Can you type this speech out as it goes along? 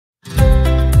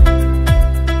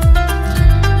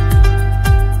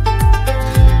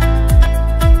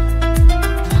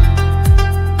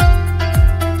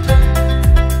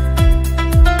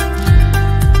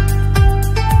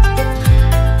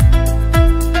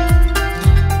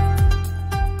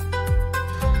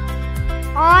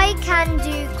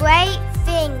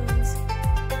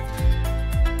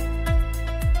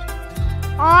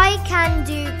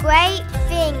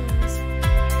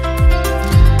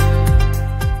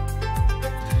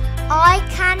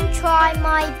try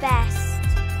my best.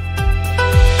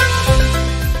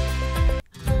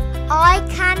 I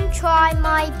can try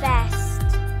my best.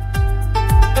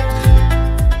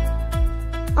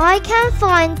 I can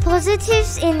find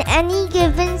positives in any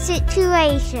given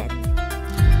situation.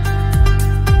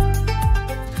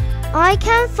 I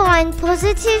can find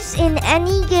positives in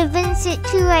any given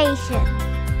situation.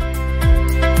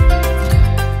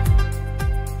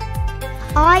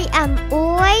 I am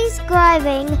always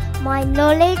growing my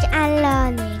knowledge and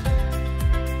learning.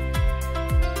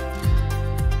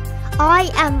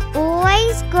 I am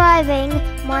always growing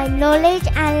my knowledge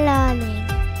and learning.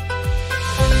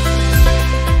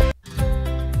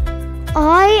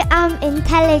 I am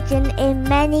intelligent in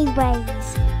many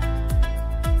ways.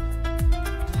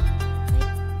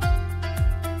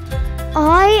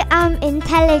 I am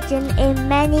intelligent in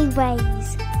many ways.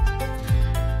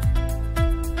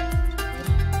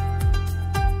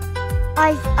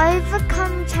 I've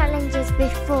overcome challenges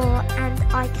before and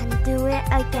I can do it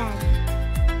again.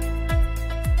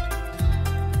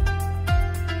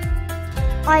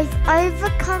 I've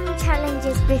overcome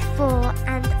challenges before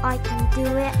and I can do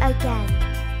it again.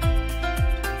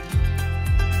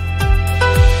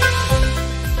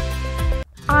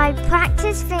 I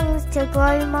practice things to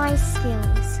grow my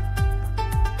skills.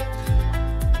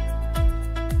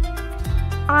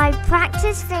 I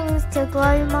practice things to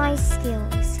grow my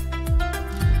skills.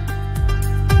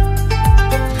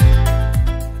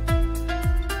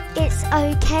 It's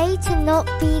okay to not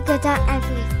be good at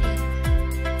everything.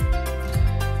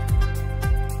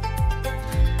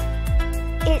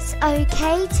 It's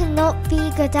okay to not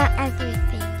be good at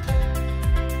everything.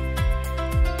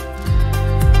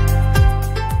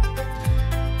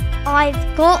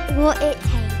 I've got what it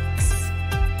takes.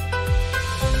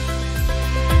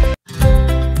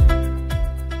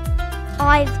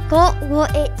 I've got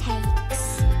what it takes.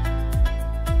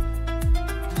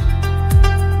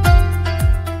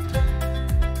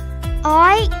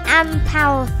 I am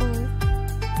powerful.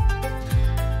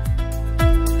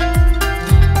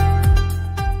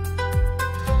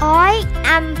 I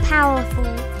am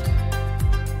powerful.